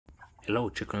Hello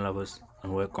chicken lovers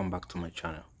and welcome back to my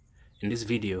channel. In this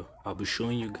video, I'll be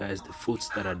showing you guys the foods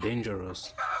that are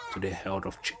dangerous to the health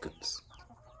of chickens.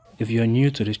 If you're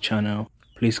new to this channel,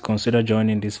 please consider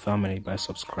joining this family by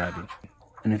subscribing.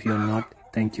 And if you're not,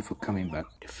 thank you for coming back.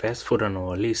 The first food on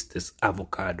our list is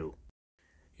avocado.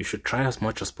 You should try as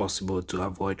much as possible to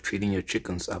avoid feeding your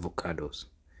chickens avocados.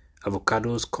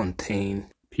 Avocados contain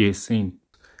pectin,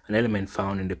 an element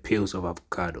found in the peels of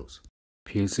avocados.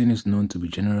 Pectin is known to be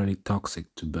generally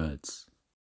toxic to birds.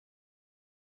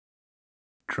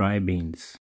 Dry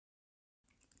beans.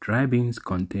 Dry beans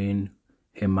contain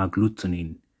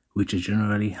hemagglutinin, which is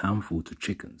generally harmful to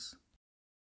chickens.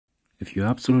 If you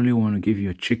absolutely want to give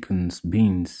your chickens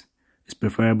beans, it's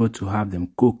preferable to have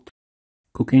them cooked.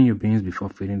 Cooking your beans before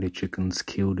feeding the chickens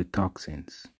kills the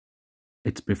toxins.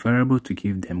 It's preferable to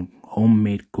give them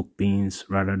homemade cooked beans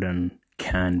rather than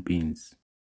canned beans.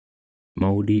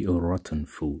 Moldy or rotten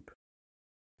food.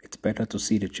 It's better to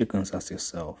see the chickens as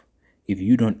yourself. If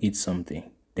you don't eat something,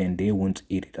 then they won't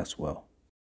eat it as well.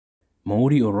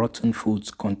 Moldy or rotten foods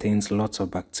contains lots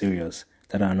of bacteria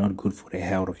that are not good for the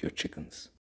health of your chickens.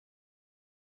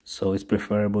 So it's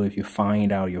preferable if you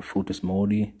find out your food is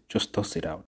moldy, just toss it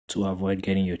out to avoid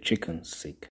getting your chickens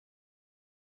sick.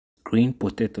 Green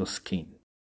potato skin.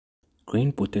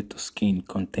 Green potato skin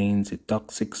contains a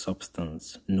toxic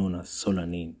substance known as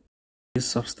solanine. This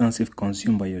substance, if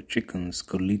consumed by your chickens,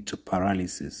 could lead to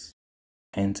paralysis.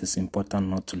 Hence, it's important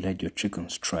not to let your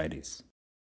chickens try this.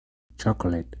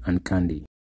 Chocolate and candy.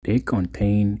 They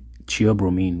contain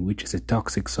theobromine, which is a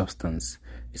toxic substance.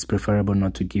 It's preferable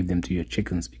not to give them to your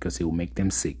chickens because it will make them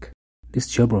sick.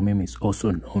 This theobromine is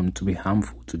also known to be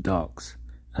harmful to dogs,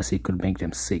 as it could make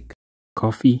them sick.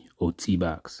 Coffee or tea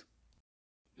bags.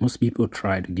 Most people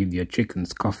try to give their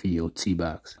chickens coffee or tea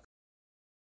bags.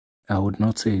 I would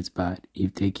not say it's bad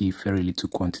if they give very little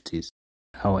quantities.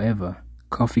 However,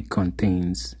 coffee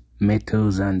contains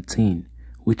methoxanthin,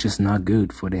 which is not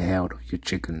good for the health of your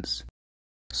chickens.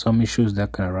 Some issues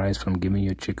that can arise from giving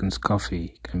your chickens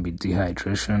coffee can be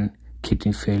dehydration,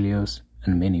 kidney failures,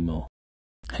 and many more.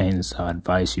 Hence, I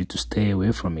advise you to stay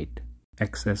away from it.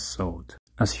 Excess salt.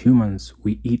 As humans,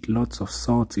 we eat lots of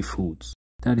salty foods.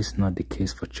 That is not the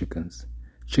case for chickens.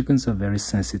 Chickens are very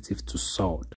sensitive to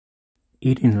salt.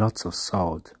 Eating lots of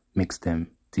salt makes them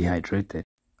dehydrated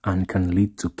and can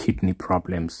lead to kidney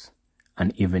problems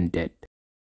and even death.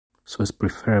 So it's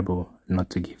preferable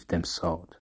not to give them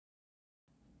salt.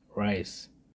 Rice.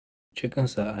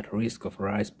 Chickens are at risk of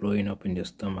rice blowing up in their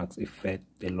stomachs if fed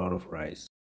a lot of rice.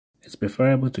 It's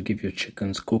preferable to give your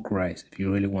chickens cooked rice if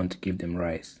you really want to give them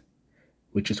rice,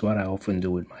 which is what I often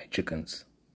do with my chickens.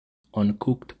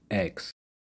 Uncooked eggs.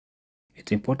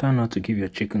 It's important not to give your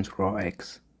chickens raw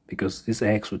eggs, because these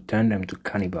eggs will turn them to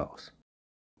cannibals.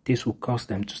 This will cause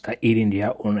them to start eating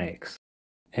their own eggs.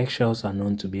 Eggshells are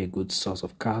known to be a good source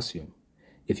of calcium.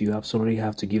 If you absolutely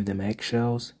have to give them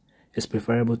eggshells, it's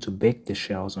preferable to bake the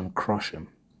shells and crush them.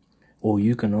 Or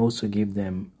you can also give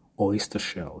them oyster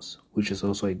shells, which is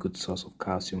also a good source of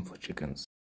calcium for chickens.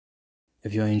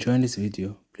 If you are enjoying this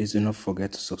video, please do not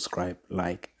forget to subscribe,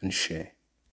 like, and share.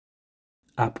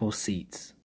 Apple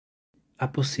seeds.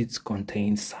 Apple seeds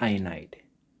contain cyanide,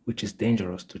 which is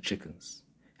dangerous to chickens.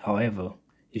 However,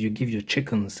 if you give your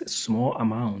chickens small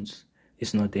amounts,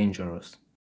 it's not dangerous.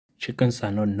 Chickens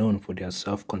are not known for their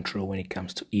self-control when it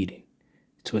comes to eating,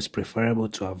 so it's preferable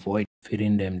to avoid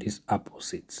feeding them these apple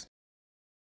seeds.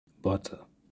 Butter.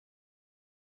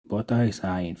 Butter is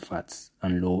high in fats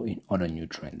and low in other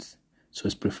nutrients, so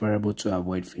it's preferable to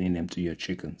avoid feeding them to your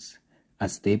chickens,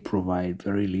 as they provide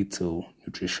very little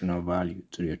nutritional value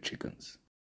to your chickens.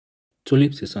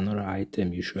 Tulips is another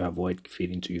item you should avoid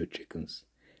feeding to your chickens,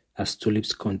 as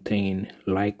tulips contain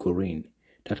lycorine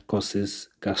that causes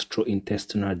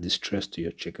gastrointestinal distress to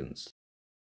your chickens.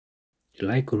 The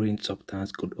lycorine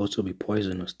substance could also be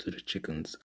poisonous to the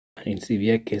chickens, and in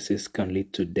severe cases can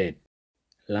lead to death.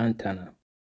 Lantana.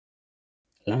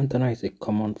 Lantana is a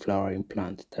common flowering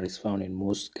plant that is found in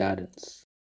most gardens.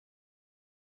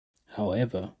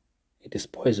 However, it is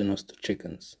poisonous to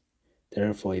chickens.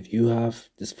 Therefore, if you have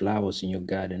these flowers in your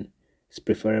garden, it's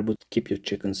preferable to keep your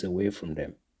chickens away from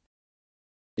them.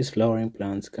 These flowering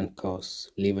plants can cause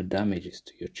liver damages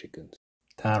to your chickens.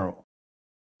 Taro.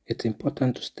 It's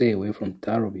important to stay away from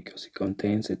taro because it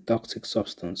contains a toxic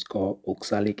substance called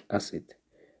oxalic acid,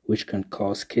 which can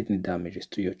cause kidney damages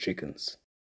to your chickens.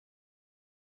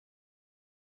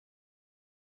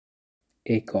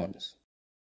 Acorns.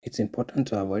 It's important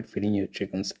to avoid feeding your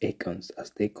chickens acorns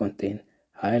as they contain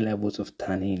high levels of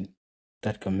tannin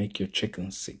that can make your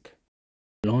chickens sick.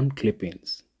 Lawn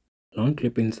clippings. Lawn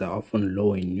clippings are often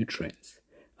low in nutrients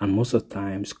and most of the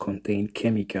times contain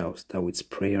chemicals that we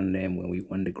spray on them when we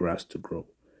want the grass to grow.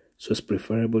 So it's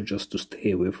preferable just to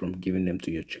stay away from giving them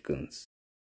to your chickens.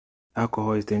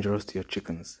 Alcohol is dangerous to your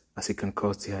chickens as it can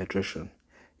cause dehydration.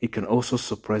 It can also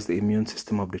suppress the immune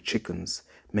system of the chickens,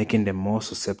 making them more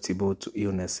susceptible to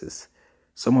illnesses.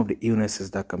 Some of the illnesses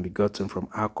that can be gotten from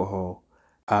alcohol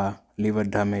are liver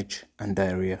damage and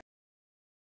diarrhea.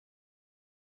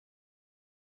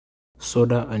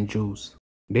 Soda and juice.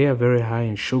 They are very high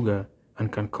in sugar and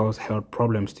can cause health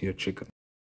problems to your chicken.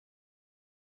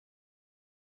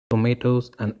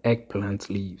 Tomatoes and eggplant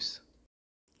leaves.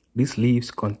 These leaves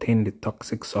contain the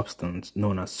toxic substance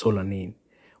known as solanine,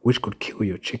 which could kill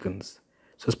your chickens,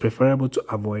 so it's preferable to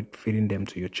avoid feeding them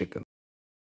to your chicken.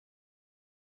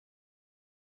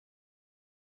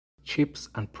 Chips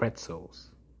and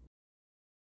pretzels.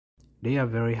 They are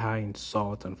very high in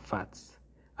salt and fats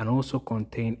and also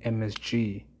contain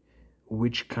MSG,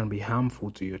 which can be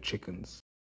harmful to your chickens.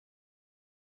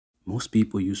 Most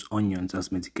people use onions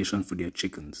as medication for their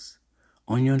chickens.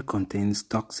 Onion contains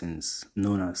toxins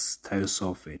known as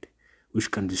thiosulfate,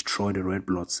 which can destroy the red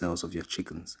blood cells of your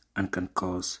chickens and can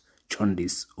cause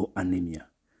jaundice or anemia.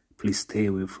 Please stay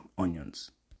away from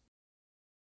onions.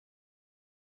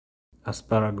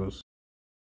 Asparagus.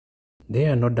 They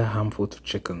are not that harmful to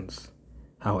chickens.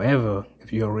 However,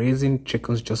 if you are raising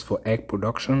chickens just for egg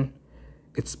production,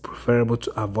 it's preferable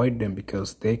to avoid them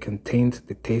because they can taint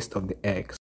the taste of the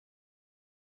eggs.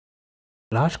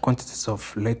 Large quantities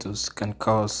of lettuce can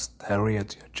cause diarrhea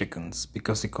to your chickens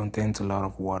because it contains a lot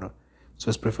of water, so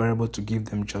it's preferable to give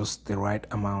them just the right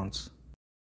amounts.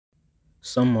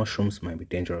 Some mushrooms might be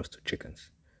dangerous to chickens,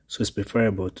 so it's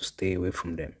preferable to stay away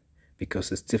from them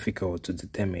because it's difficult to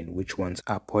determine which ones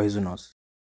are poisonous.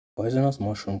 Poisonous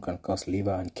mushroom can cause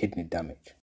liver and kidney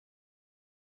damage.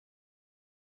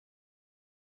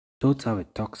 Toads have a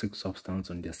toxic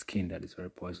substance on their skin that is very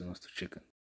poisonous to chicken.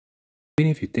 Even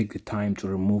if you take the time to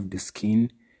remove the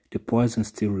skin, the poison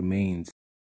still remains.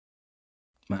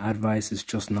 My advice is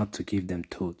just not to give them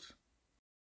toads.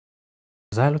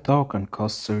 Xylitol can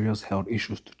cause serious health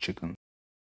issues to chickens.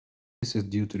 This is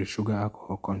due to the sugar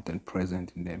alcohol content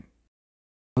present in them.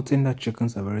 Noting that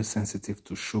chickens are very sensitive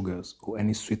to sugars or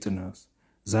any sweeteners,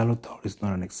 xylitol is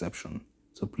not an exception,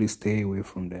 so please stay away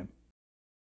from them.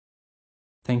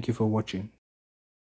 Thank you for watching.